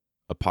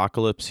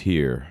Apocalypse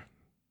here.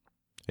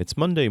 It's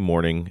Monday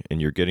morning and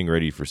you're getting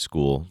ready for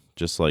school,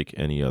 just like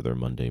any other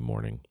Monday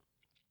morning.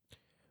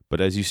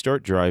 But as you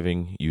start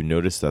driving, you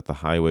notice that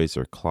the highways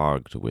are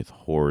clogged with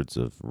hordes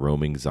of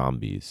roaming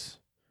zombies.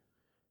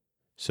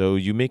 So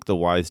you make the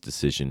wise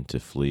decision to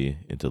flee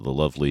into the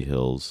lovely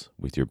hills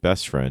with your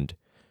best friend,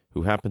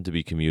 who happened to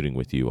be commuting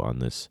with you on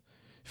this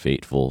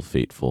fateful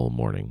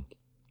morning.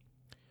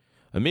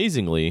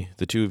 Amazingly,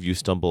 the two of you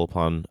stumble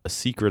upon a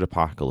secret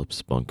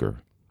apocalypse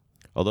bunker,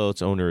 although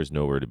its owner is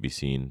nowhere to be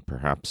seen,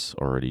 perhaps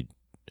already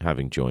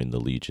having joined the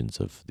legions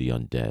of the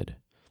undead.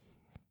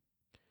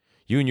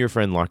 You and your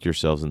friend lock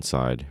yourselves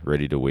inside,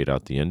 ready to wait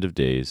out the end of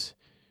days,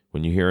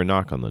 when you hear a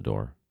knock on the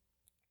door.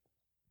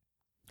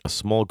 A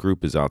small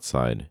group is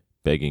outside,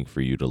 begging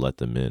for you to let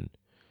them in.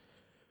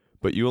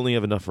 But you only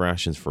have enough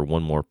rations for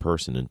one more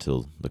person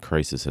until the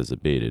crisis has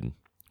abated,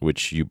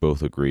 which you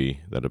both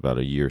agree that about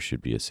a year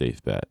should be a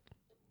safe bet.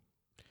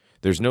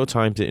 There's no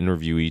time to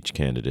interview each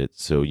candidate,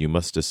 so you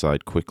must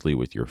decide quickly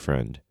with your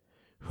friend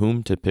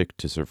whom to pick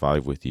to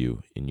survive with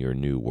you in your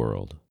new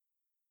world.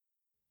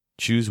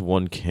 Choose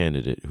one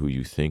candidate who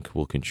you think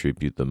will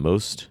contribute the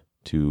most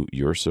to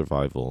your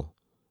survival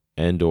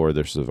and/or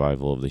the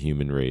survival of the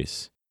human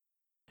race,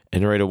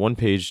 and write a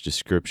one-page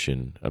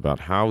description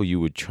about how you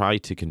would try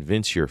to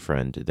convince your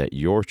friend that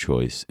your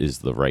choice is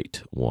the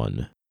right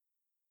one.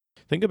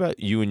 Think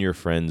about you and your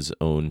friend's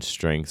own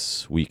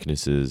strengths,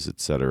 weaknesses,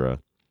 etc.,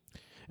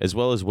 as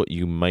well as what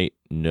you might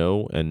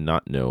know and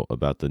not know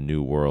about the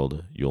new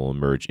world you'll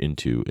emerge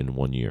into in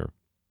 1 year.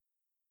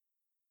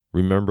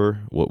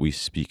 Remember what we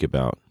speak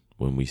about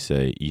when we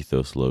say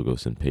ethos,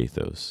 logos, and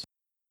pathos.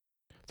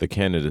 The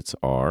candidates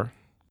are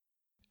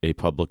a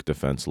public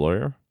defense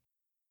lawyer,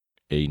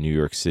 a New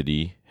York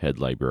City head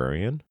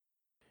librarian,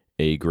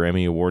 a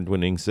Grammy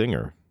Award-winning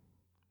singer,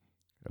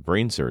 a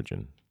brain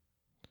surgeon,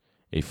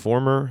 a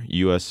former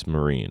U.S.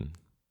 Marine,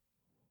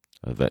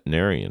 a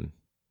veterinarian,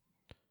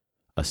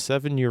 a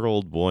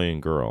 7-year-old boy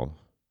and girl,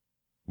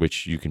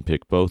 which you can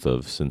pick both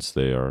of since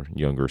they are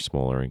younger,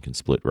 smaller, and can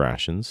split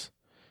rations,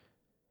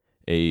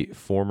 a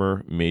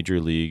former Major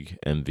League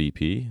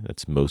MVP,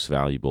 that's most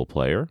valuable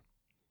player,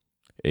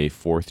 a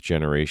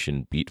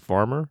fourth-generation beet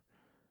farmer,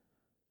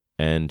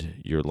 and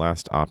your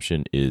last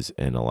option is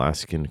an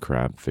Alaskan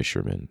crab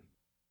fisherman.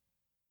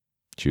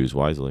 Choose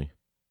wisely.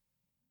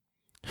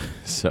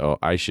 So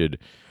I should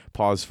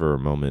pause for a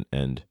moment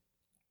and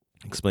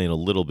explain a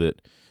little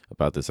bit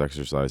about this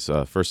exercise.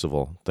 First of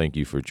all, thank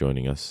you for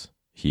joining us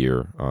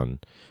here on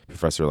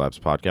Professor Labs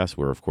podcast,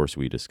 where, of course,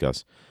 we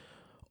discuss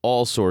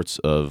all sorts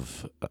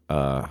of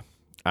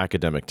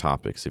academic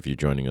topics. If you're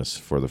joining us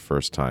for the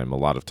first time, a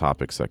lot of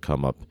topics that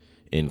come up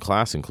in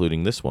class,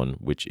 including this one,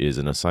 which is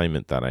an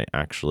assignment that I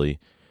actually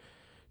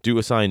do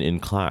assign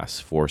in class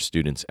for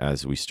students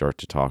as we start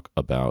to talk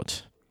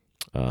about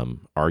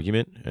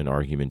argument and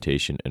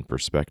argumentation and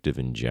perspective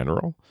in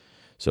general.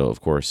 So,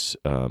 of course,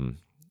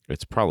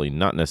 it's probably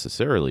not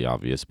necessarily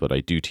obvious, but I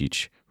do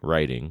teach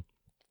writing.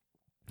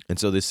 And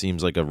so this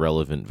seems like a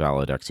relevant,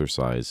 valid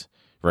exercise,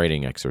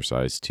 writing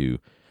exercise, to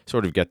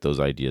sort of get those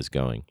ideas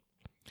going.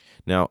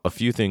 Now, a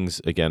few things,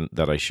 again,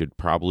 that I should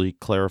probably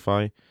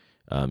clarify.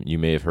 You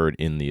may have heard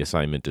in the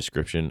assignment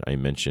description, I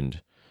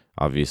mentioned,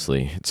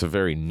 obviously, it's a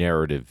very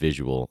narrative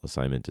visual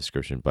assignment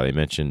description, but I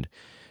mentioned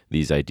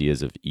these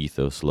ideas of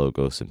ethos,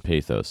 logos, and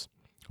pathos,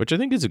 which I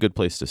think is a good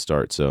place to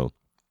start. So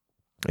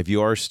if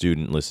you are a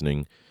student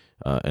listening,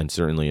 and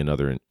certainly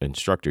another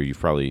instructor, you've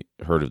probably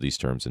heard of these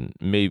terms and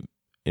may,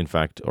 in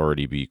fact,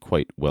 already be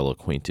quite well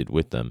acquainted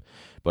with them.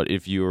 But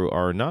if you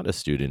are not a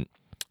student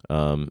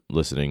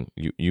listening,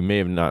 you may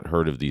have not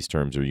heard of these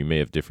terms, or you may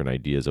have different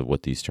ideas of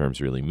what these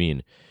terms really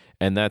mean.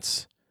 And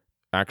that's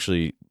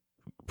actually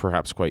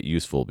perhaps quite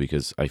useful,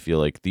 because I feel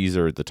like these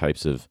are the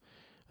types of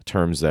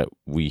terms that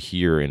we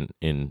hear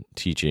in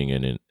teaching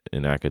and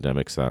in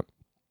academics that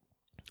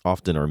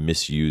often are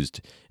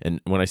misused. And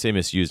when I say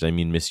misused, I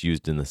mean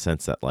misused in the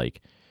sense that,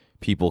 like,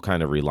 people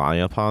kind of rely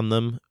upon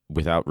them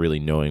without really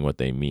knowing what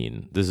they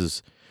mean. This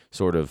is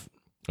sort of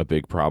a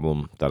big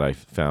problem that I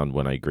found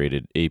when I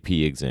graded AP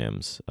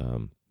exams.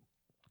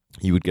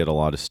 You would get a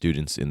lot of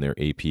students in their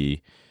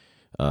AP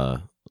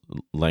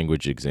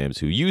language exams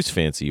who use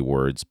fancy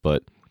words,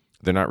 but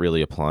they're not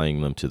really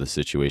applying them to the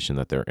situation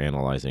that they're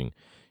analyzing,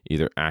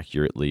 either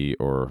accurately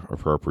or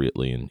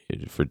appropriately, and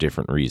for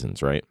different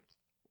reasons, right?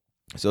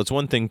 So it's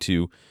one thing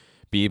to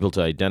be able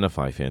to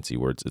identify fancy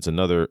words. It's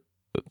another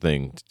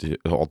thing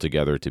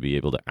altogether to be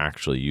able to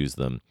actually use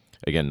them,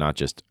 again, not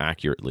just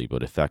accurately,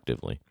 but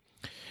effectively.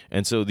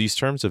 And so these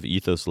terms of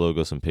ethos,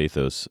 logos, and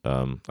pathos,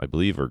 I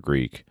believe, are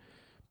Greek,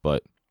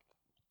 but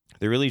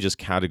they're really just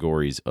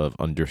categories of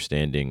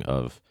understanding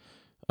of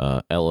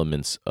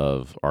elements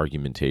of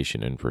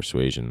argumentation and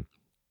persuasion.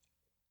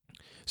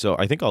 So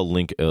I think I'll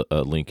link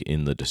a link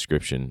in the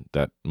description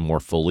that more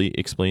fully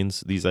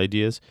explains these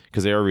ideas,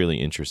 because they are really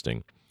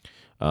interesting.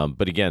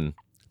 But again,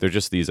 they're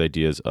just these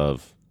ideas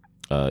of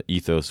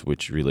ethos,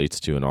 which relates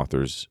to an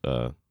author's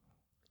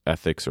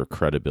ethics or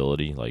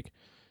credibility. Like,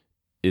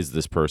 is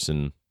this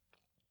person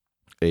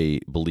a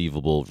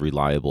believable,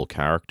 reliable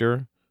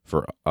character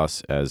for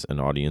us as an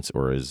audience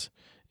or as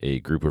a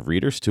group of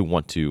readers to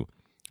want to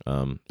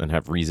and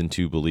have reason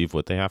to believe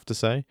what they have to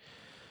say.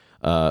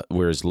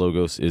 Whereas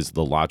logos is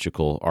the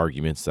logical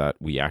arguments that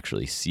we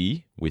actually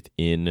see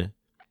within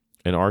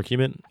an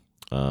argument.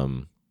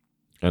 And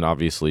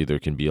obviously there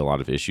can be a lot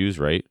of issues,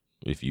 right?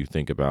 If you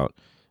think about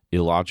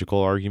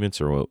illogical arguments,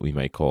 or what we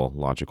might call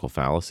logical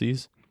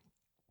fallacies,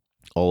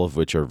 all of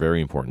which are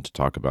very important to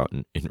talk about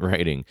in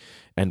writing,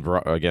 and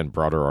again,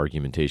 broader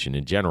argumentation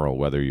in general,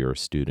 whether you're a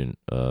student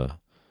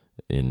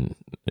in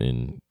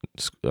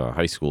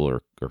high school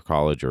or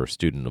college, or a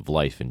student of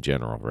life in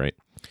general, right?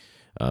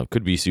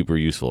 Could be super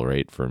useful,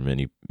 right, for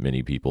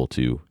many people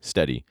to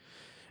study.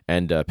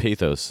 And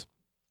pathos,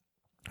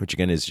 which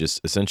again is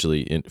just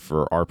essentially,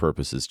 for our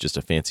purposes, just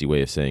a fancy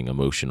way of saying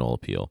emotional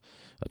appeal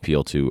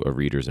to a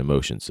reader's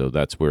emotion. So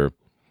that's where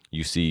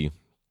you see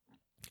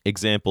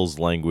examples,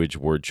 language,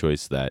 word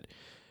choice that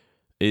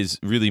is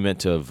really meant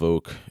to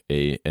evoke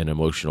an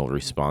emotional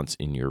response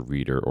in your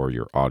reader or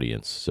your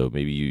audience. So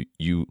maybe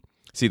you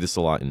see this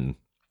a lot in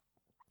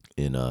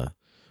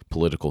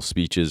political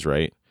speeches,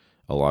 right?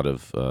 A lot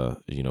of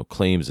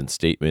claims and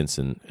statements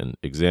and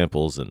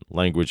examples and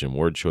language and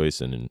word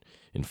choice and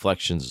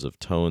inflections of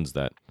tones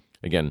that,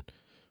 again,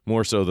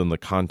 more so than the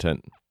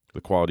content,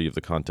 the quality of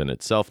the content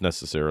itself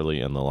necessarily,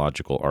 and the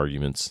logical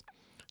arguments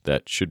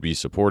that should be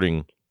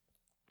supporting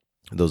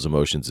those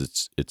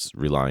emotions, it's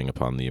relying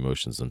upon the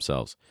emotions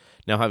themselves.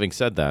 Now, having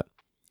said that,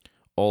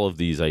 all of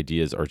these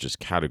ideas are just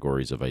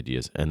categories of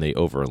ideas, and they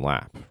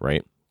overlap,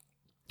 right?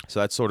 So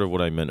that's sort of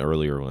what I meant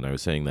earlier when I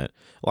was saying that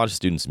a lot of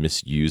students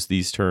misuse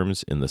these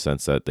terms, in the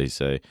sense that they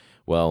say,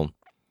 well,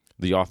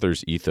 the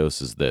author's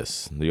ethos is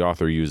this, the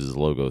author uses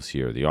logos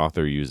here, the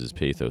author uses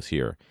pathos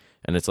here.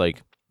 And it's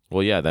like,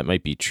 well, yeah, that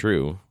might be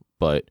true,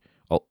 but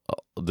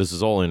this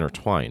is all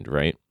intertwined,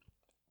 right?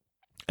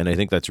 And I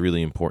think that's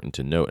really important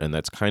to note. And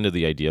that's kind of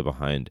the idea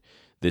behind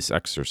this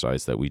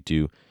exercise that we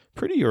do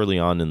pretty early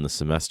on in the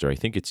semester. I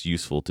think it's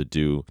useful to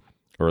do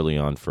early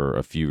on for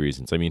a few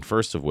reasons. I mean,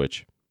 first of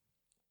which,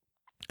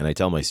 and I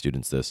tell my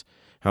students this,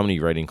 how many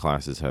writing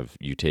classes have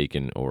you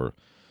taken, or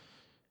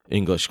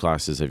English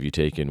classes have you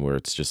taken, where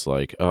it's just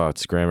like, oh,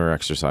 it's grammar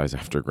exercise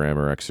after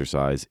grammar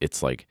exercise.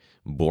 It's like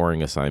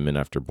boring assignment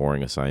after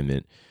boring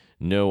assignment.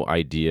 No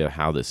idea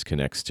how this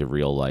connects to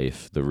real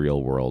life, the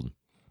real world.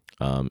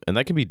 And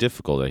that can be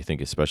difficult, I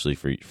think, especially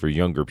for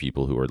younger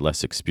people who are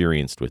less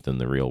experienced within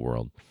the real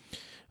world,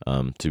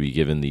 to be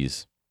given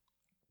these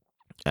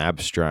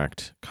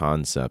abstract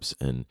concepts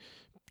and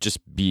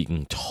just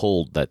being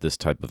told that this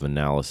type of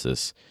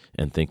analysis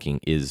and thinking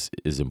is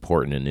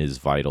important and is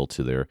vital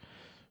to their,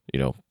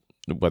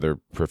 whether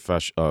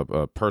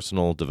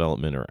personal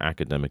development or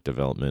academic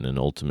development, and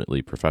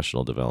ultimately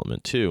professional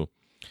development too.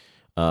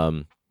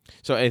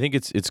 So I think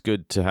it's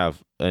good to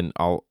have, and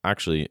I'll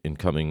actually, in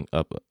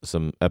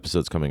some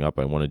episodes coming up,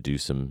 I want to do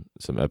some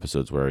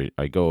episodes where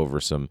I go over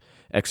some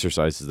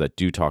exercises that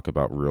do talk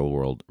about real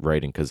world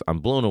writing, because I'm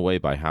blown away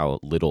by how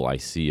little I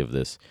see of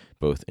this,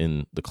 both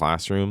in the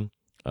classroom,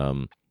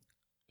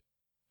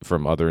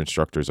 from other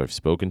instructors I've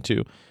spoken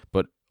to,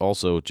 but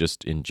also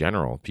just in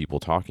general, people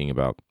talking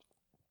about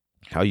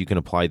how you can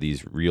apply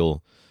these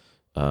real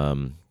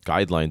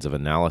guidelines of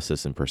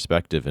analysis and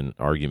perspective and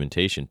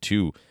argumentation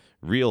to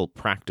real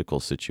practical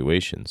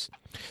situations.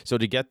 So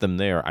to get them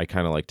there, I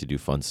kind of like to do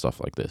fun stuff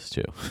like this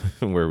too,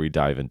 where we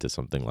dive into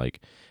something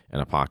like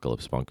an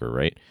apocalypse bunker,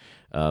 right?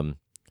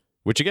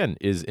 Which again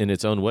is in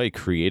its own way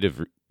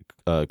creatively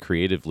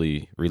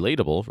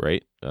relatable,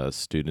 right?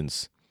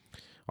 Students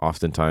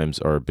oftentimes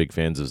are big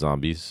fans of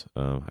zombies.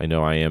 I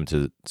know I am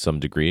to some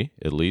degree,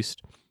 at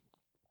least.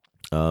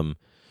 And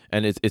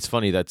it's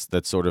funny, that's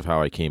sort of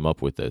how I came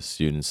up with this.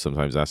 Students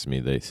sometimes ask me,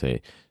 they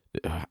say,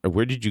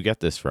 where did you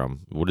get this from?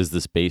 What is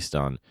this based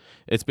on?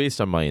 It's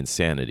based on my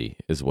insanity,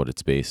 is what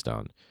it's based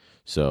on.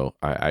 So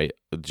I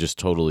just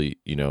totally,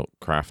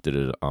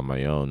 crafted it on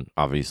my own,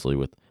 obviously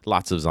with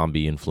lots of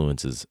zombie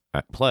influences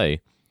at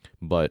play.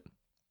 But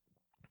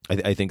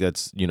I think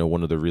that's,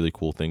 one of the really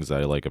cool things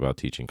that I like about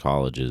teaching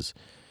colleges.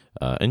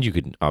 And you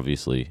can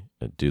obviously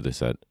do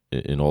this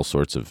in all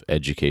sorts of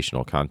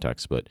educational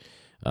contexts, but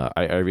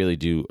I really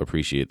do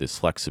appreciate this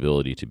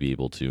flexibility to be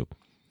able to,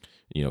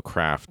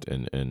 craft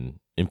and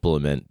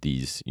implement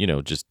these,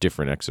 just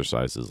different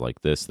exercises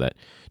like this that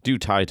do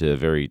tie to a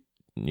very,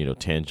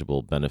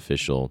 tangible,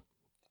 beneficial,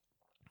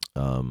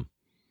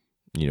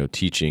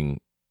 teaching,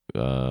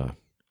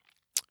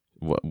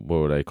 what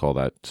would I call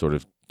that, sort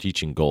of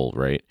teaching goal,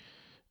 right?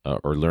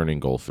 Or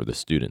learning goal for the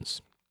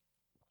students.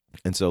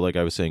 And so, like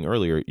I was saying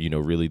earlier,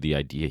 really the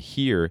idea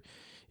here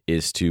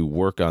is to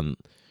work on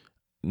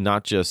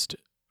not just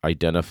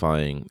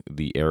identifying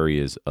the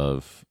areas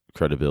of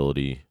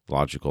credibility,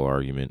 logical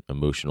argument,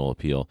 emotional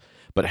appeal,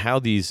 but how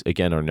these,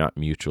 again, are not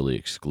mutually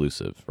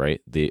exclusive,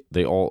 right?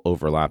 They all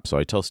overlap. So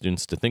I tell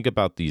students to think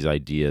about these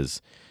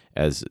ideas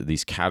as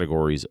these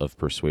categories of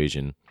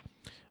persuasion,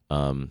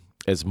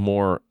 as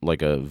more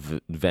like a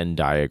Venn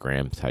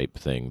diagram type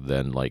thing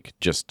than like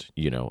just,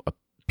 a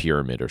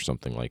pyramid or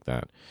something like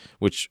that,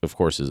 which of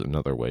course is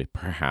another way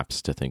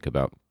perhaps to think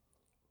about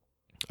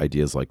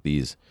ideas like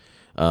these.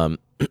 And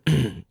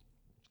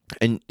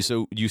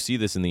so you see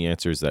this in the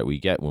answers that we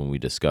get when we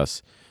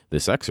discuss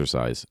this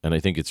exercise. And I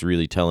think it's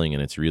really telling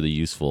and it's really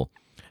useful,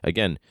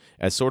 again,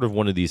 as sort of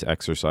one of these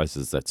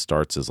exercises that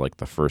starts as like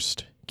the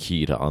first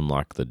key to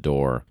unlock the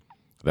door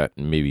that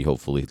maybe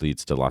hopefully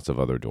leads to lots of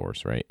other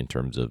doors, right, in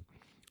terms of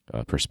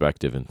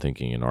perspective and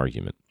thinking and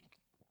argument.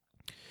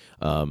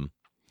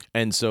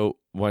 And so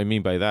what I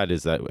mean by that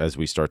is that as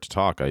we start to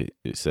talk, I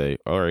say,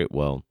 all right,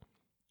 well,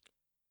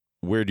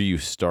 where do you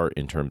start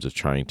in terms of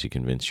trying to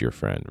convince your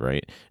friend,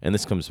 right? And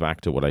this comes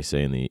back to what I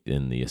say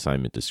in the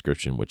assignment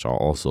description, which I'll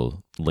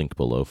also link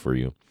below for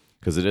you,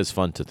 because it is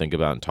fun to think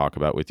about and talk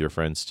about with your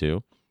friends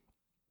too.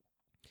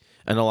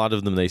 And a lot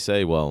of them, they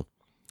say, well,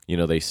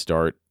 they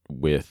start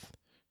with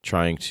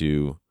trying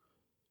to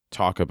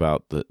talk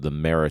about the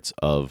merits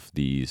of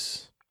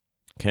these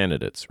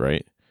candidates,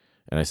 right?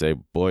 And I say,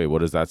 boy, what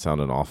does that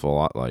sound an awful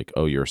lot like?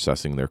 Oh, you're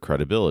assessing their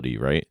credibility,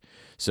 right?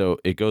 So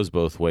it goes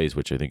both ways,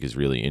 which I think is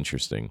really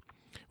interesting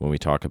when we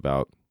talk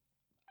about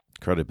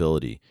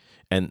credibility.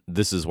 And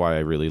this is why I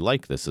really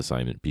like this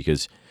assignment,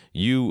 because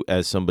you,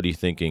 as somebody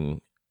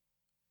thinking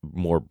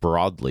more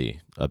broadly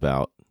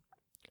about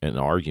an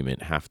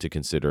argument, have to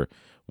consider,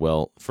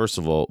 well, first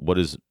of all, what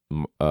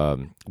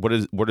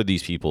are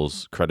these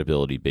people's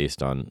credibility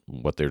based on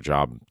what their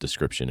job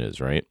description is,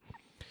 right?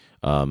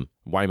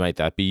 Why might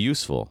that be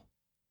useful,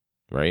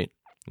 right?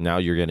 Now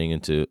you're getting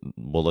into,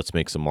 well, let's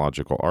make some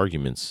logical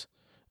arguments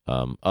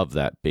of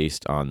that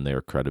based on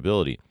their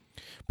credibility.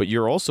 But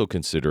you're also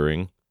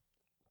considering,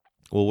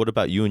 well, what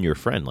about you and your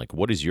friend? Like,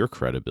 what is your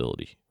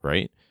credibility,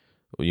 right?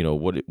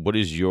 What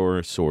is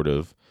your sort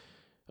of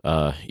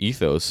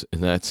ethos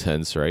in that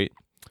sense, right?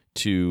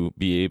 To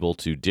be able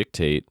to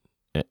dictate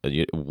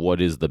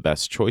what is the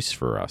best choice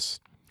for us.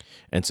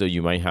 And so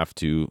you might have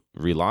to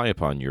rely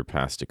upon your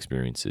past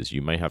experiences.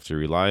 You might have to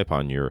rely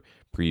upon your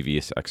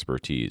previous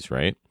expertise,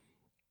 right?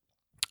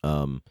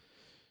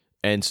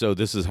 And so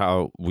this is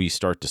how we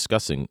start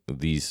discussing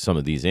some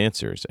of these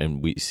answers,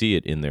 and we see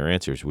it in their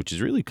answers, which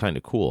is really kind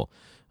of cool.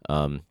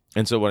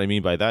 And so what I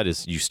mean by that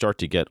is you start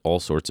to get all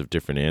sorts of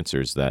different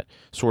answers that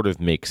sort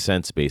of make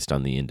sense based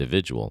on the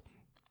individual.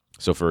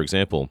 So for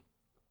example,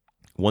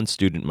 one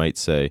student might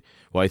say,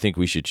 well, I think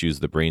we should choose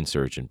the brain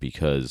surgeon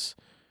because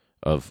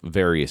of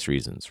various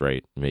reasons,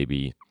 right?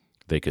 Maybe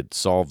they could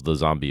solve the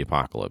zombie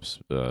apocalypse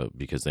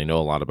because they know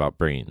a lot about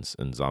brains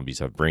and zombies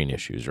have brain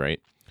issues,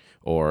 right?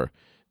 Or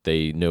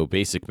they know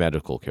basic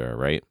medical care,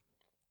 right?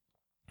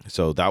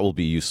 So that will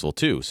be useful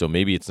too. So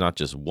maybe it's not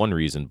just one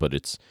reason, but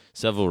it's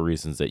several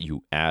reasons that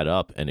you add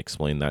up and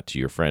explain that to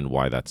your friend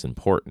why that's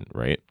important,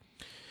 right?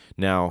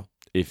 Now,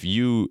 if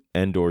you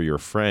and or your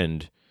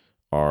friend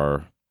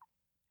are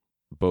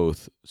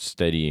both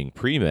studying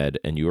pre-med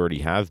and you already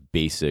have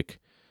basic,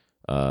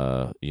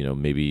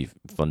 maybe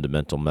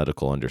fundamental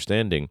medical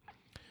understanding,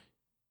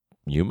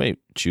 you might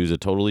choose a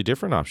totally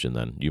different option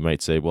then. You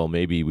might say, well,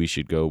 maybe we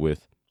should go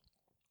with,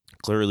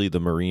 clearly the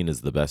Marine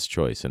is the best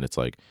choice. And it's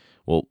like,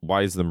 well,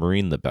 why is the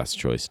Marine the best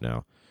choice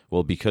now?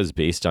 Well, because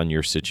based on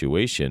your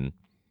situation,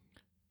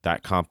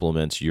 that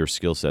complements your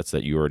skill sets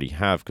that you already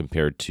have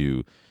compared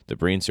to the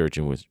brain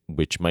surgeon,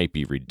 which might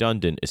be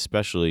redundant,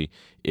 especially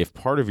if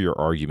part of your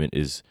argument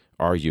is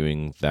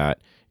arguing that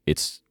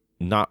it's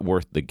not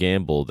worth the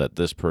gamble that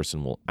this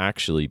person will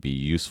actually be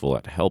useful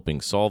at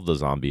helping solve the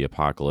zombie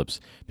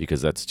apocalypse,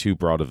 because that's too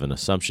broad of an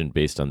assumption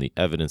based on the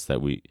evidence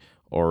that we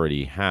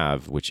already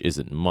have, which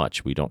isn't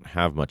much. We don't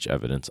have much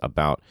evidence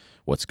about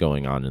what's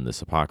going on in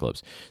this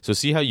apocalypse. So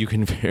see how you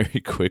can very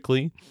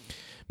quickly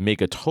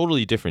make a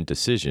totally different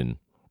decision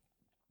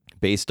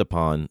based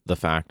upon the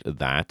fact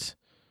that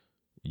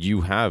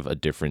you have a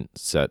different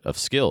set of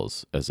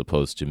skills as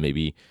opposed to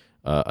maybe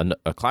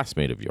a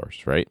classmate of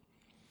yours, right?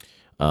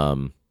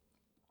 And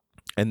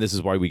this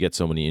is why we get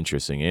so many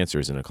interesting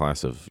answers in a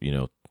class of,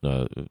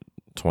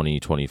 20,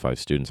 25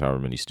 students, however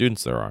many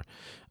students there are.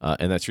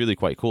 And that's really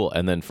quite cool.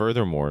 And then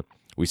furthermore,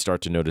 we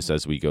start to notice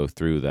as we go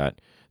through that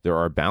there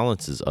are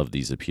balances of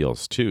these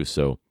appeals too.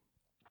 So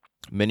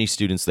many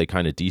students, they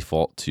kind of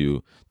default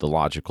to the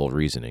logical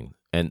reasoning.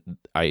 And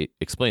I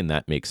explained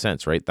that makes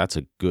sense, right? That's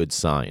a good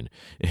sign.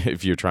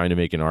 If you're trying to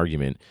make an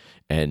argument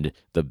and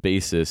the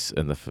basis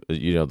and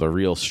the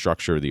real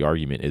structure of the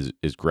argument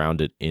is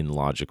grounded in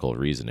logical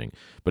reasoning.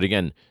 But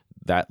again,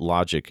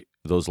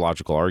 those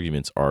logical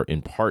arguments are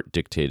in part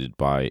dictated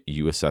by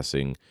you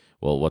assessing,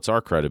 well, what's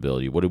our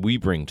credibility? What do we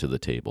bring to the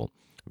table?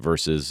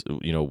 Versus,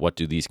 what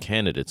do these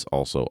candidates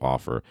also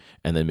offer?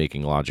 And then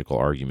making logical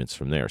arguments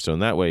from there. So in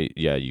that way,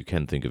 yeah, you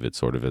can think of it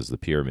sort of as the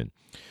pyramid.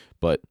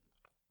 But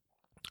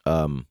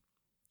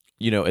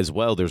as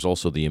well, there's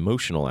also the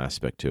emotional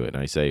aspect to it. And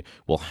I say,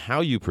 well,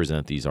 how you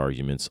present these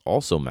arguments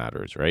also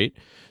matters, right?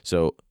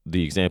 So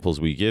the examples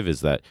we give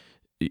is that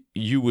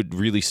you would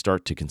really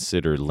start to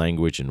consider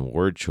language and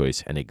word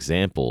choice and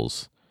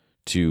examples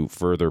to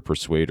further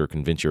persuade or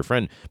convince your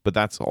friend. But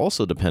that's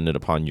also dependent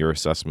upon your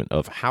assessment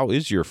of how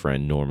is your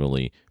friend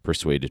normally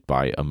persuaded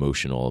by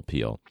emotional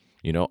appeal.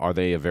 Are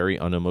they a very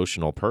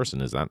unemotional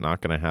person? Is that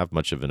not going to have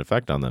much of an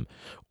effect on them?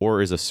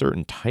 Or is a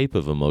certain type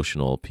of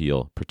emotional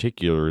appeal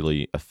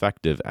particularly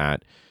effective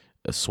at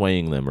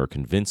swaying them or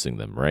convincing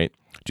them, right?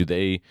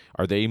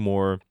 Are they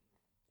more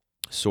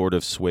sort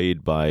of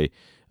swayed by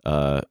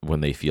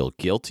when they feel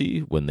guilty,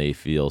 when they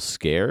feel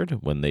scared,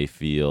 when they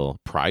feel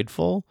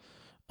prideful?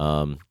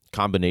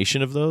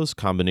 Combination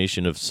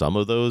of some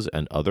of those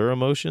and other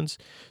emotions.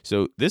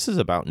 So this is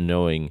about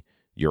knowing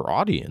your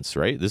audience,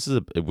 right?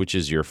 Which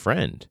is your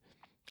friend,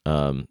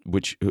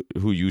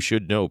 who you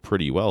should know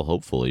pretty well,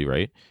 hopefully,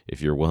 right?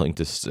 If you're willing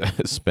to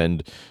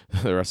spend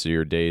the rest of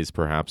your days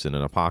perhaps in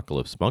an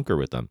apocalypse bunker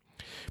with them.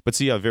 But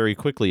see, very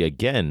quickly,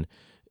 again,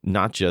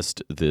 not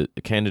just the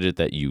candidate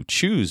that you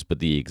choose, but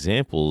the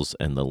examples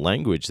and the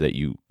language that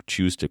you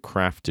choose to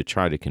craft to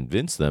try to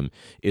convince them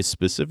is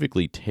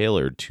specifically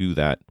tailored to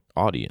that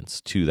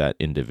audience, to that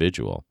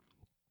individual.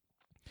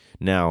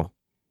 Now,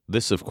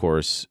 this, of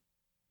course,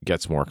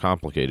 gets more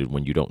complicated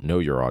when you don't know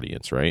your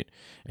audience, right?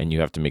 And you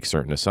have to make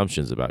certain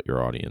assumptions about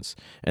your audience.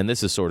 And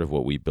this is sort of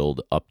what we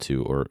build up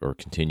to or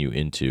continue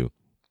into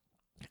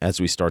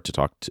as we start to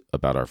talk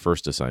about our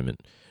first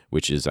assignment,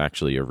 which is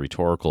actually a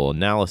rhetorical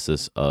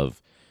analysis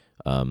of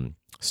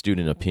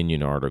student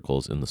opinion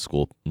articles in the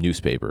school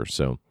newspaper.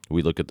 So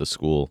we look at the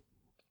school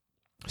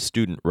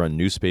student-run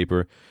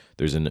newspaper.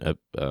 There's an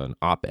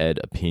op-ed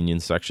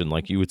opinion section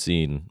like you would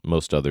see in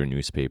most other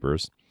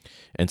newspapers.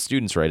 And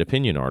students write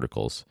opinion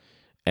articles.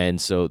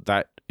 And so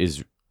that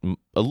is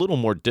a little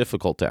more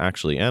difficult to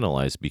actually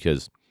analyze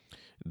because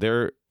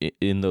they're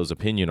in those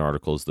opinion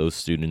articles, those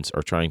students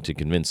are trying to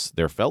convince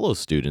their fellow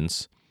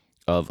students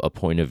of a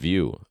point of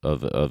view,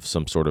 of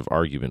some sort of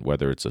argument,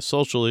 whether it's a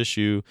social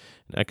issue,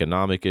 an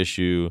economic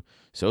issue,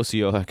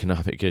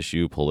 socioeconomic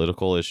issue,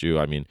 political issue.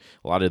 I mean,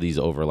 a lot of these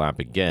overlap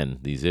again,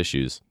 these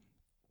issues.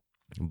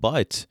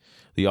 But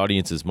the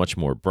audience is much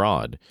more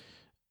broad.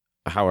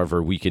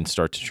 However, we can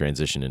start to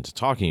transition into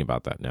talking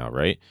about that now,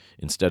 right?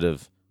 Instead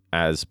of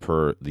as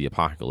per the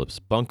apocalypse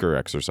bunker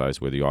exercise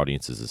where the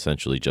audience is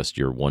essentially just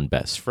your one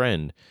best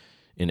friend,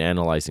 in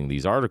analyzing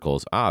these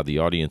articles, the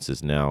audience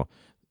is now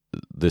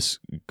this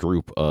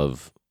group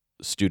of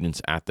students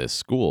at this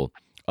school,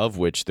 of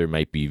which there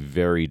might be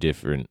very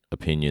different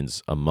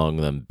opinions among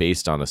them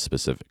based on a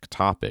specific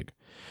topic.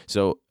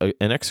 So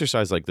an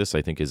exercise like this,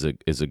 I think, is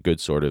a good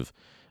sort of,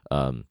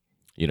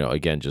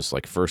 again, just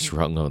like first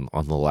rung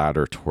on the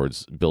ladder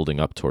towards building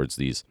up towards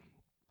these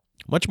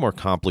much more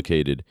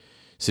complicated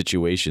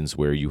situations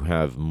where you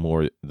have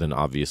more than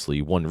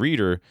obviously one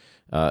reader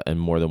and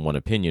more than one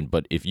opinion.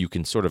 But if you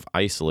can sort of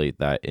isolate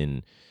that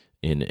in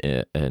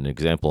an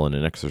example in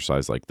an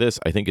exercise like this,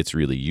 I think it's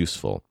really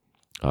useful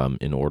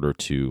in order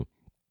to,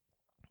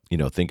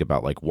 think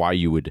about like why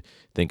you would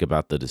think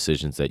about the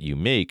decisions that you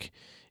make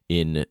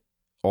in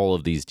all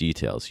of these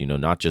details,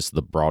 not just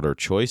the broader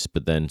choice,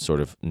 but then sort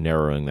of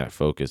narrowing that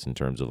focus in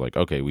terms of like,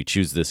 okay, we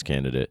choose this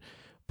candidate,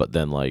 but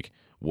then like,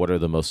 what are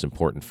the most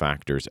important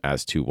factors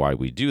as to why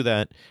we do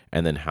that?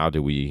 And then how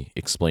do we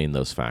explain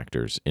those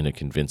factors in a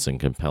convincing,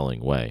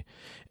 compelling way?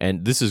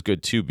 And this is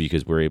good too,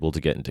 because we're able to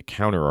get into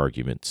counter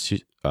arguments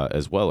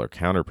as well, or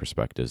counter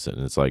perspectives.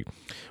 And it's like,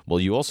 well,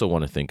 you also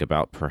want to think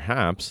about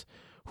perhaps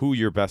who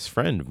your best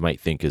friend might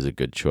think is a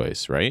good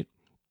choice, right?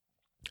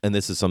 And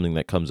this is something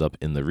that comes up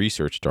in the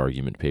researched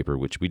argument paper,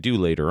 which we do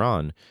later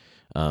on,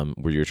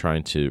 where you're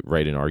trying to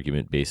write an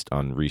argument based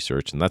on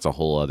research. And that's a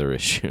whole other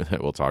issue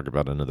that we'll talk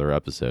about in another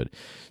episode,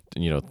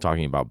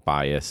 talking about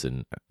bias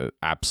and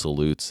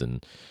absolutes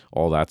and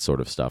all that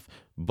sort of stuff.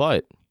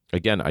 But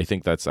again, I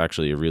think that's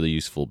actually a really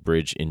useful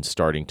bridge in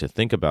starting to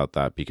think about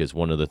that, because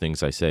one of the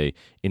things I say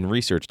in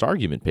researched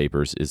argument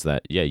papers is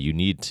that, you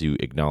need to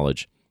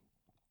acknowledge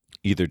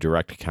either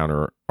direct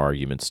counter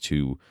arguments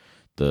to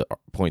the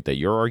point that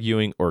you're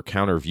arguing, or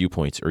counter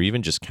viewpoints, or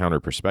even just counter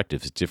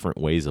perspectives, different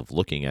ways of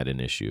looking at an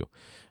issue.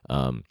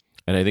 And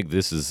I think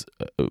this is,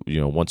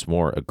 once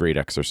more, a great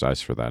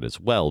exercise for that as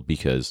well,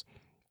 because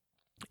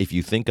if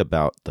you think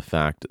about the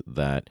fact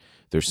that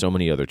there's so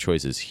many other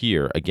choices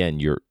here, again,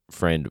 your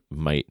friend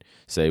might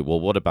say, well,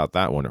 what about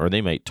that one? Or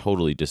they might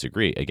totally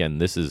disagree. Again,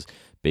 this is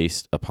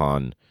based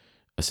upon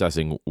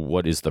assessing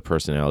what is the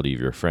personality of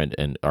your friend,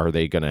 and are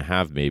they going to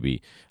have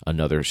maybe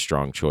another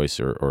strong choice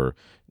or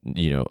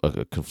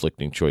a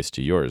conflicting choice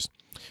to yours.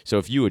 So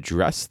if you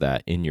address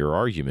that in your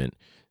argument,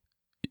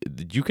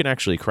 you can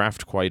actually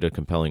craft quite a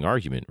compelling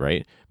argument,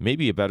 right?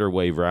 Maybe a better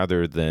way,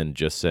 rather than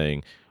just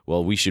saying,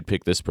 well, we should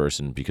pick this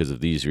person because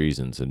of these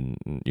reasons, and,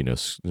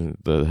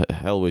 the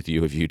hell with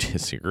you if you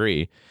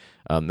disagree.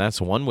 That's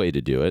one way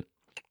to do it.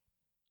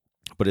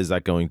 But is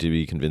that going to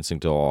be convincing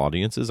to all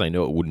audiences? I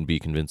know it wouldn't be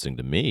convincing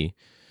to me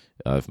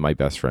if my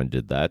best friend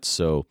did that.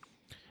 So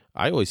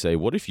I always say,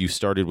 what if you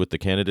started with the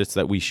candidates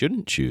that we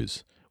shouldn't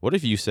choose? What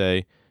if you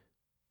say,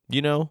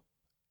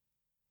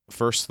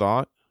 first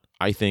thought,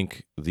 I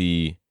think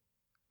the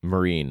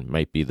Marine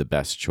might be the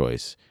best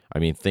choice. I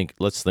mean,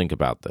 let's think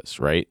about this,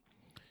 right?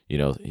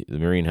 The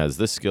Marine has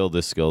this skill,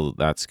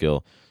 that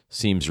skill,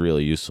 seems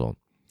really useful.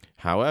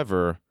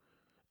 However,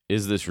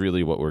 Is this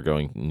really what we're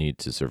going to need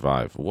to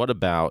survive? What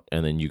about,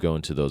 and then you go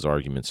into those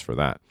arguments for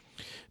that.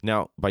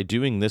 Now, by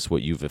doing this,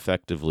 what you've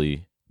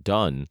effectively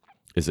done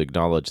is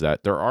acknowledge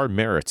that there are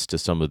merits to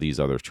some of these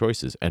other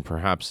choices, and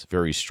perhaps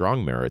very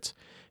strong merits.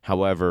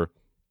 However,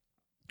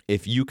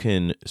 if you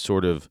can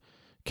sort of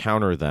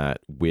counter that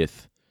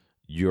with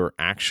your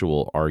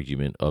actual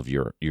argument of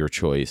your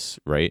choice,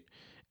 right,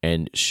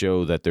 and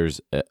show that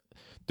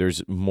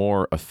there's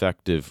more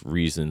effective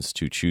reasons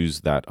to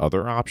choose that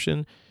other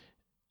option,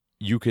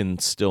 you can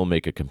still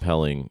make a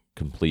compelling,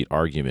 complete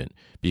argument.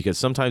 Because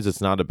sometimes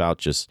it's not about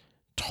just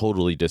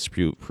totally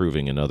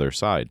disproving another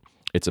side.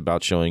 It's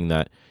about showing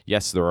that,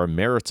 yes, there are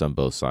merits on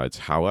both sides.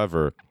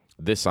 However,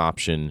 this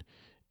option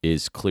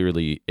is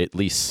clearly at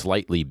least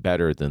slightly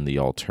better than the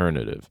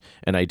alternative.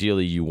 And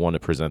ideally, you want to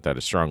present that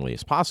as strongly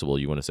as possible.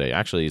 You want to say,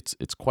 actually,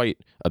 it's quite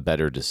a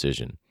better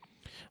decision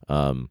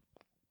than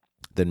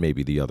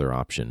maybe the other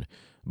option.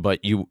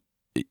 But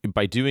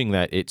by doing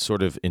that, it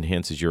sort of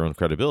enhances your own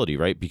credibility,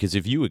 right? Because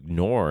if you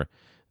ignore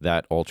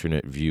that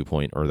alternate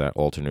viewpoint or that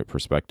alternate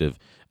perspective,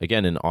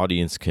 again, an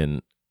audience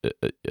can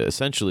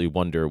essentially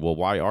wonder, well,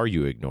 why are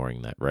you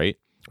ignoring that, right?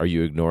 Are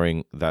you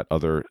ignoring that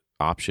other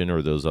option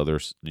or those other,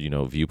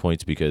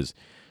 viewpoints because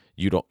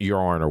you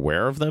aren't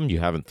aware of them, you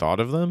haven't thought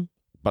of them?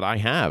 But I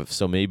have,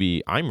 so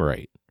maybe I'm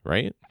right?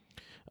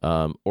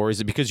 Or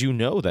is it because you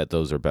know that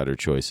those are better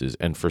choices,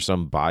 and for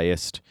some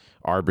biased,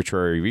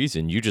 arbitrary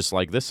reason, you just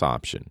like this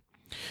option?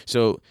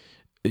 So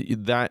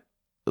that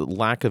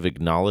lack of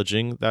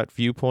acknowledging that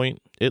viewpoint,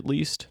 at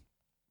least,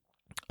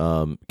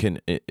 can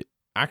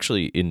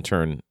actually in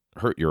turn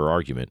hurt your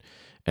argument.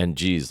 And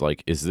geez,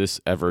 like, is this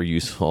ever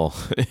useful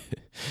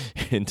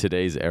in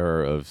today's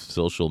era of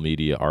social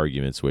media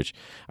arguments, which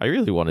I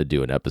really want to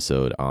do an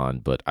episode on,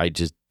 but I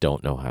just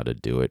don't know how to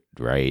do it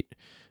right.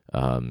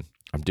 I'm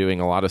doing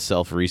a lot of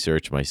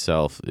self-research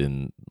myself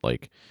in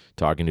like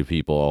talking to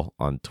people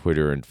on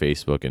Twitter and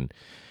Facebook and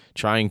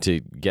trying to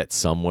get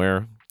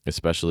somewhere,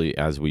 especially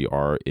as we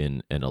are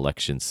in an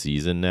election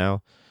season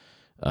now.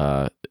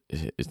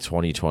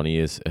 2020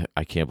 is,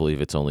 I can't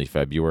believe it's only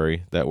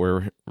February that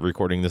we're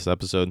recording this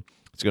episode.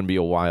 It's going to be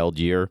a wild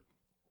year.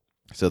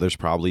 So there's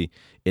probably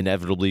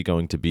inevitably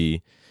going to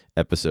be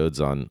episodes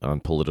on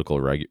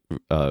political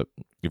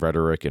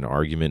rhetoric and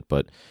argument,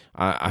 but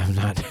I'm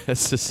not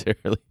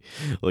necessarily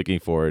looking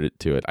forward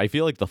to it. I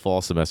feel like the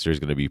fall semester is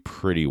going to be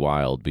pretty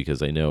wild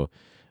because I know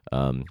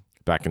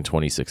back in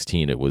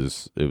 2016 it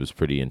was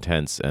pretty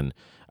intense, and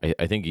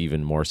I think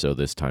even more so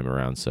this time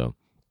around. So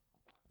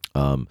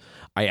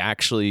I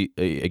actually,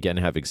 again,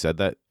 having said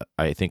that,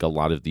 I think a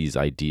lot of these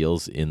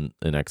ideals in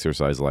an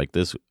exercise like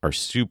this are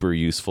super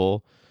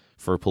useful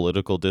for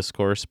political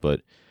discourse,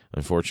 but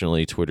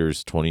unfortunately,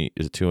 Twitter's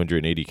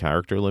 280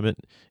 character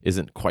limit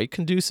isn't quite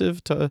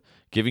conducive to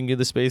giving you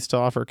the space to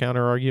offer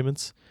counter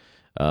arguments.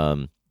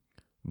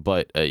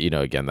 But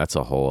again, that's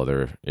a whole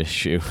other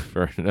issue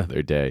for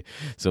another day.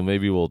 So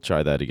maybe we'll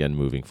try that again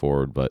moving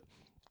forward. But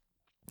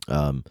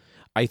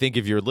I think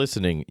if you're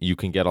listening, you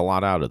can get a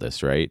lot out of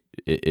this, right?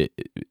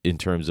 In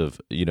terms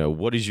of,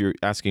 what is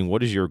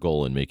your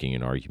goal in making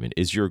an argument?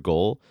 Is your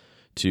goal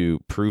to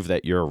prove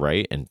that you're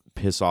right and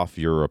piss off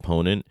your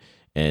opponent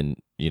and,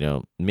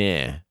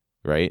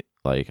 right?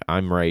 Like,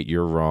 I'm right,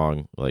 you're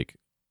wrong. Like,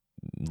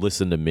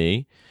 listen to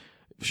me.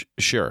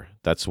 Sure,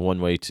 that's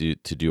one way to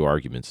do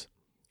arguments.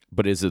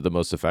 But is it the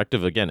most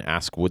effective? Again,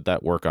 ask, would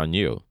that work on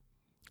you?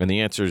 And the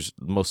answer is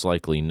most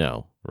likely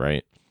no,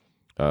 right?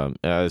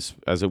 As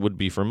it would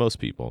be for most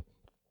people.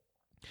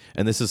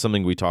 And this is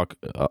something we talk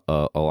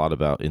a lot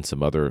about in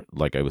some other,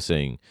 like I was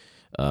saying,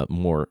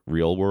 more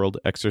real world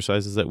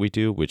exercises that we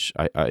do, which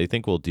I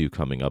think we'll do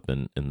coming up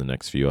in the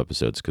next few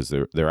episodes, because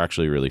they're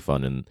actually really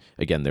fun, and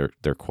again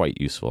they're quite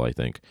useful, I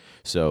think.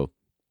 So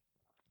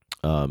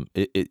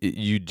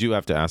you do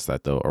have to ask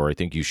that, though, or I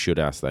think you should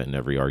ask that in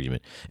every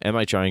argument. Am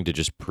I trying to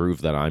just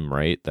prove that I'm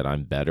right, that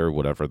I'm better,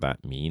 whatever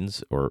that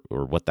means, or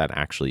what that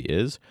actually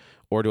is?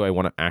 Or do I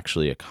want to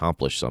actually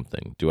accomplish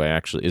something?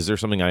 Is there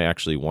something I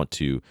actually want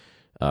to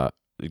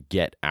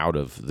get out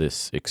of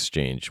this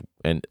exchange?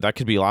 And that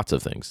could be lots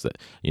of things. That,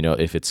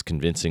 if it's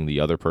convincing the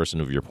other person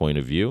of your point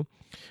of view,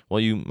 well,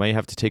 you might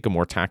have to take a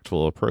more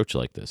tactful approach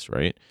like this,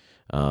 right?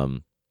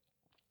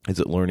 Is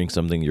it learning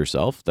something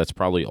yourself? That's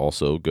probably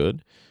also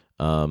good.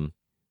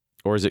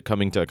 Or is it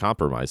coming to a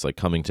compromise, like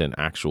coming to an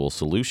actual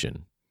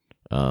solution,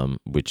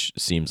 which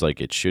seems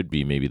like it should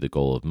be maybe the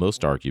goal of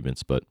most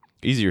arguments, but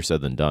easier said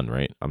than done,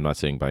 right? I'm not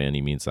saying by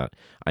any means that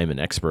I'm an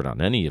expert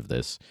on any of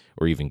this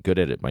or even good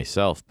at it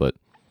myself, but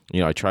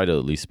I try to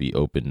at least be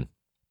open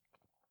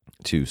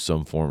to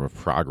some form of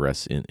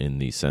progress in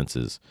these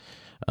senses.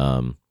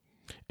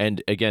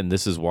 And again,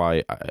 this is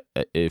why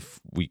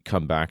if we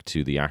come back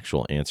to the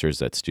actual answers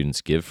that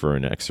students give for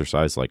an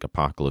exercise like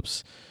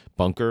Apocalypse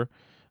Bunker,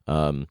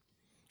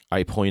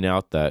 I point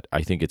out that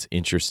I think it's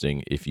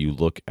interesting if you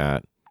look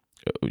at,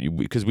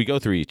 because we go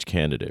through each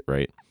candidate,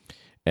 right?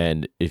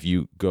 And if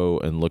you go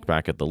and look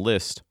back at the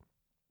list,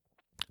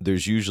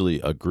 there's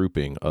usually a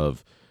grouping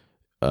of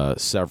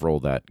several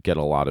that get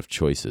a lot of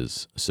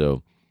choices.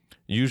 So,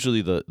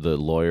 usually the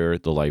lawyer,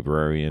 the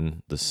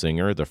librarian, the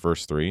singer, the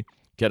first three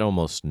get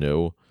almost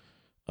no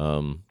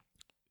um,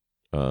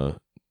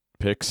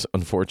 picks,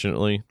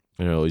 unfortunately.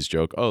 I always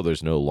joke, oh,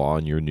 there's no law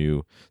in your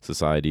new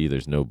society.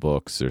 There's no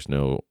books. There's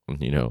no,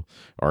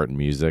 art and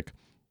music.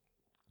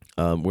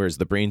 Whereas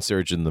the brain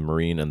surgeon, the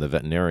marine, and the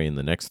veterinarian,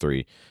 the next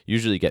three,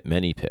 usually get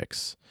many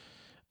picks.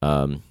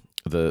 The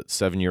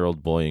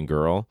 7-year-old boy and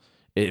girl,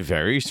 it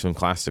varies from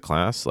class to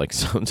class. Like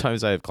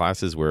sometimes I have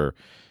classes where,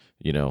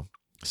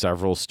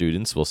 several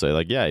students will say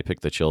like, yeah, I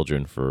picked the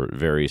children for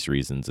various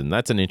reasons. And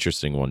that's an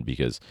interesting one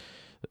because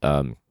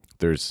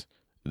there's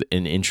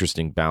an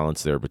interesting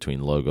balance there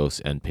between logos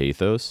and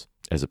pathos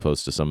as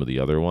opposed to some of the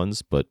other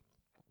ones. But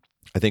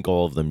I think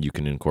all of them, you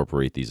can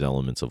incorporate these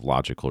elements of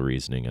logical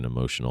reasoning and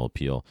emotional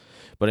appeal.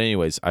 But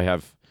anyways, I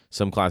have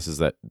some classes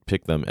that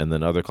pick them and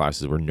then other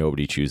classes where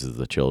nobody chooses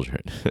the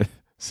children.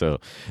 So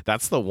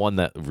that's the one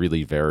that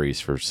really varies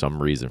for some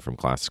reason from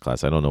class to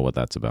class. I don't know what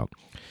that's about.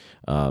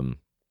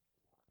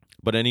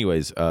 But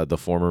anyways, the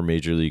former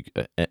Major League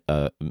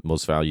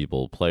most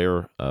valuable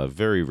player,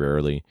 very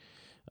rarely,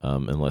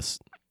 unless,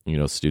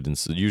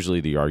 students,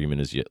 usually the argument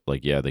is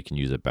like, yeah, they can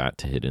use a bat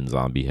to hit in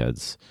zombie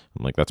heads.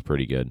 I'm like, that's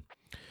pretty good.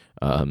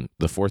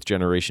 The fourth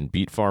generation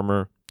beet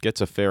farmer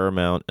gets a fair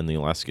amount, and the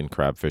Alaskan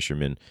crab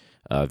fisherman,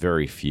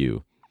 very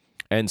few.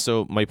 And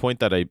so my point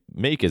that I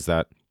make is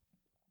that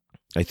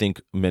I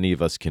think many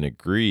of us can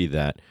agree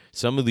that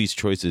some of these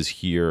choices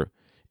here,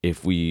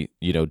 if we,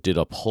 did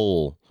a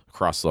poll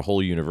across the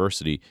whole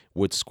university,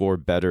 would score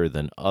better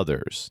than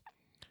others.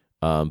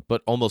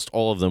 But almost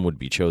all of them would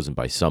be chosen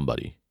by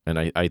somebody.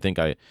 And I think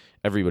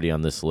everybody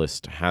on this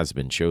list has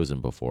been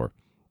chosen before.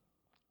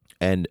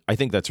 And I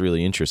think that's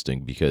really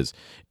interesting because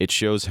it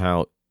shows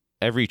how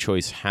every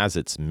choice has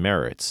its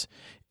merits.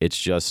 It's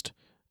just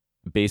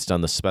based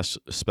on the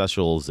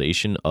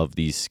specialization of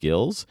these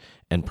skills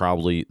and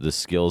probably the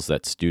skills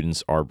that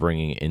students are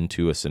bringing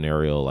into a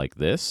scenario like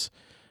this.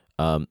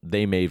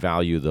 They may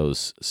value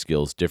those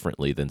skills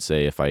differently than,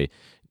 say, if I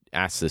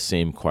ask the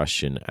same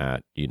question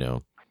at,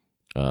 to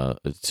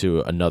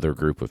another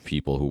group of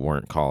people who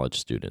weren't college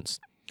students,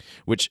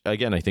 which,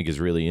 again, I think is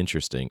really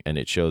interesting. And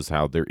it shows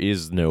how there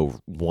is no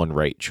one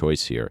right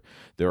choice here.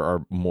 There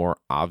are more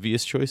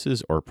obvious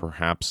choices or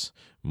perhaps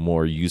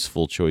more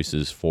useful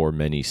choices for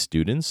many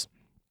students.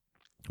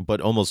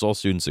 But almost all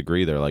students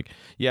agree. They're like,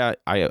 yeah,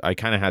 I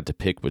kind of had to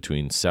pick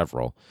between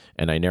several,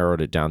 and I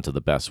narrowed it down to the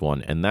best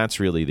one. And that's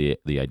really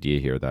the idea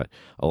here, that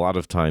a lot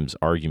of times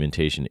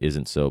argumentation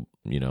isn't so,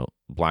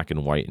 black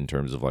and white in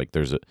terms of like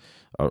there's a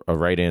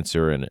right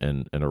answer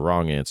and a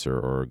wrong answer,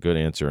 or a good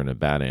answer and a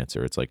bad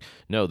answer. It's like,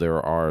 no,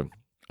 there are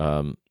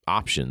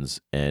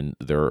options, and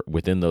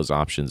within those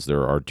options,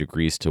 there are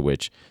degrees to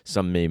which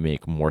some may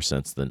make more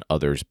sense than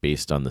others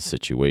based on the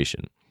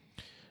situation.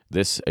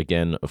 This,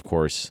 again, of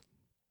course,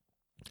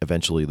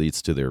 eventually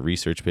leads to their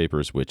research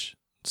papers, which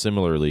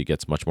similarly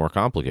gets much more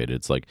complicated.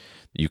 It's like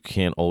you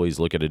can't always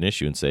look at an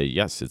issue and say,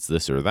 yes, it's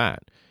this or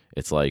that.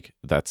 It's like,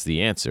 that's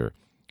the answer.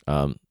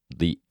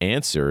 The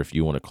answer, if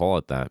you want to call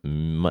it that,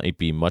 might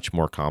be much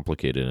more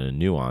complicated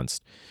and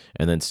nuanced.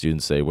 And then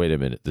students say, wait a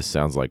minute, this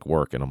sounds like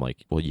work. And I'm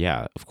like, well,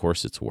 yeah, of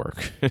course it's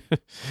work.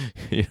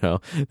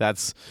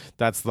 That's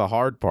the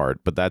hard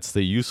part, but that's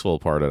the useful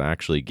part of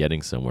actually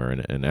getting somewhere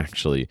and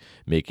actually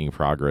making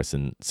progress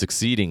and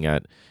succeeding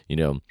at,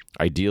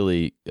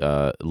 ideally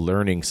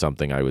learning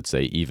something, I would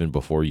say, even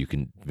before you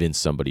convince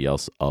somebody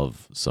else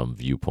of some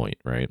viewpoint,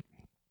 right?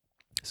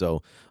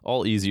 So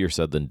all easier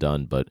said than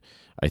done, but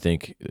I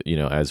think,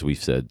 as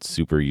we've said,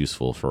 super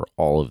useful for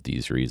all of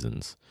these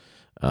reasons.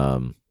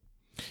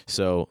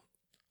 So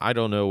I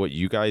don't know what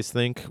you guys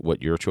think,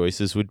 what your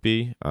choices would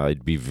be.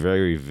 I'd be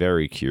very,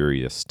 very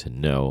curious to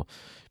know,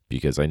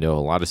 because I know a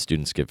lot of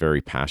students get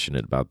very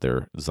passionate about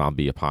their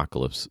zombie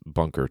apocalypse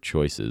bunker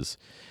choices.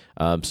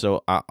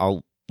 So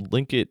I'll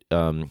link it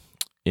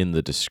in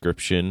the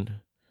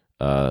description,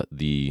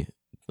 the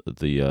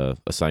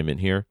assignment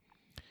here.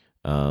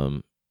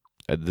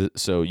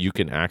 So you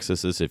can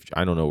access this if,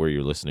 I don't know where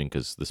you're listening,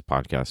 because this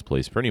podcast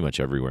plays pretty much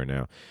everywhere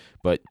now.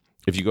 But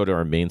if you go to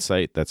our main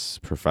site, that's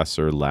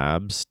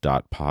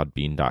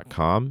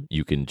professorlabs.podbean.com,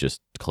 you can just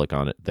click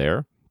on it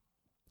there.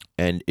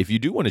 And if you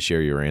do want to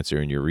share your answer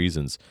and your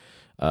reasons,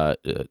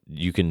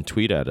 you can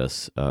tweet at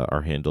us.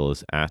 Our handle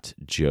is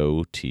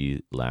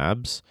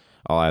 @JoeTLabs.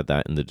 I'll add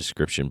that in the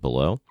description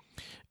below.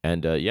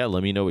 And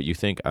let me know what you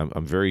think.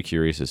 I'm very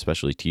curious,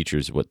 especially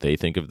teachers, what they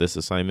think of this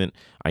assignment.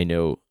 I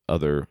know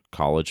other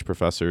college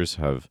professors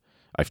I've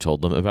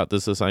told them about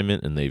this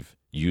assignment, and they've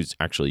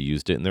actually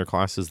used it in their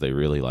classes. They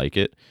really like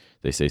it.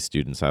 They say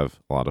students have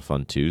a lot of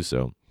fun too.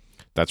 So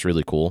that's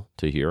really cool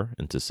to hear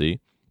and to see.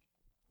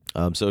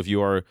 So if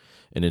you are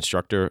an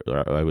instructor,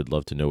 I would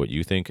love to know what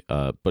you think.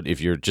 But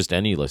if you're just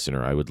any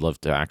listener, I would love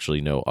to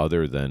actually know,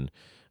 other than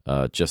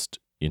just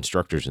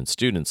instructors and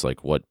students,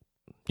 like what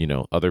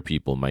other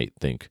people might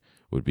think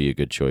would be a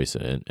good choice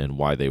and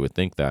why they would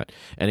think that.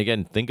 And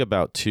again, think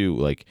about too,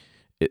 like,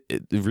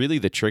 really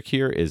the trick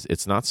here is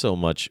it's not so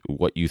much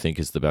what you think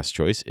is the best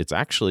choice. It's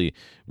actually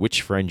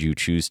which friend you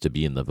choose to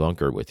be in the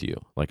bunker with you.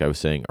 Like I was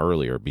saying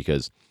earlier,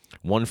 because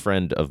one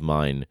friend of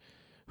mine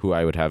who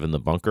I would have in the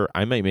bunker,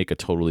 I might make a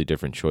totally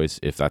different choice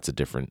if that's a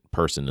different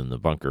person in the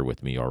bunker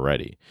with me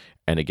already.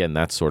 And again,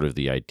 that's sort of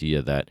the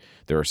idea that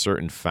there are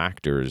certain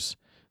factors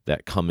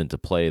that come into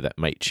play that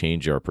might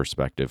change our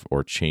perspective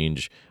or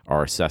change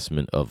our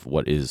assessment of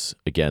what is,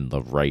 again,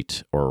 the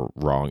right or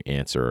wrong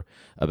answer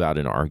about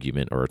an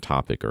argument or a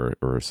topic or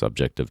a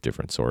subject of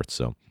different sorts.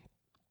 So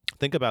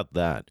think about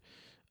that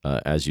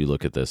as you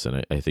look at this,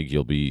 and I think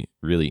you'll be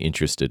really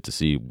interested to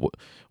see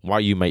why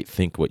you might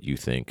think what you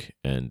think,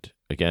 and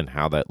again,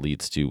 how that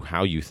leads to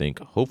how you think,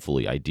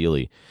 hopefully,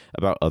 ideally,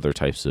 about other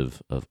types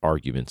of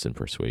arguments and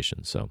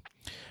persuasion. So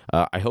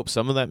I hope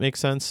some of that makes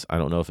sense. I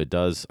don't know if it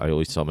does. I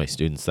always tell my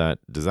students that.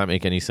 Does that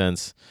make any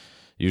sense?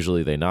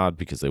 Usually they nod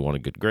because they want a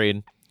good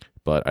grade,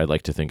 but I'd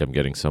like to think I'm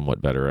getting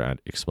somewhat better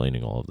at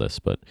explaining all of this.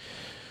 But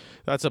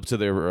that's up to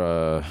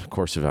their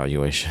course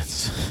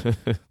evaluations,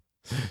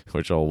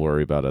 which I'll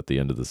worry about at the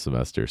end of the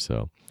semester.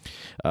 So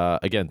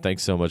again,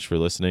 thanks so much for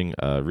listening.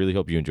 Really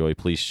hope you enjoy.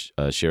 Please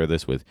share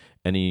this with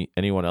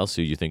anyone else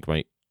who you think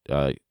might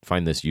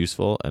find this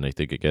useful. And I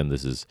think, again,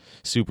 this is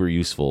super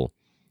useful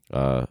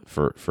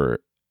for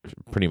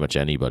pretty much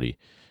anybody.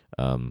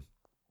 I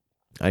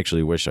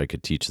actually wish I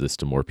could teach this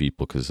to more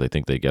people because I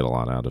think they get a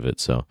lot out of it.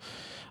 So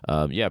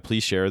yeah,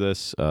 please share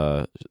this.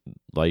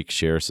 Like,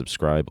 share,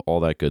 subscribe,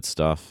 all that good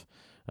stuff.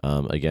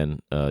 Again,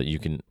 you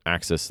can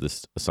access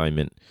this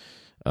assignment.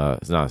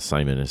 It's not an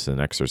assignment, it's an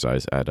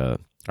exercise at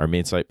our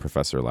main site,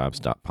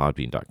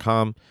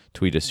 professorlabs.podbean.com.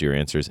 Tweet us your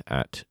answers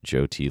at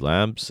Joe T.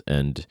 Labs,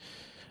 and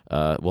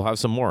we'll have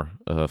some more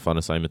fun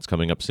assignments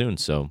coming up soon.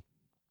 So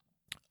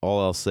all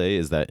I'll say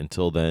is that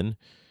until then,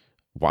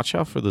 watch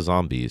out for the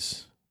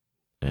zombies.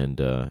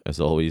 And as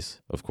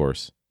always, of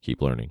course,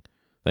 keep learning.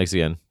 Thanks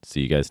again.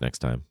 See you guys next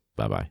time.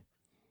 Bye-bye.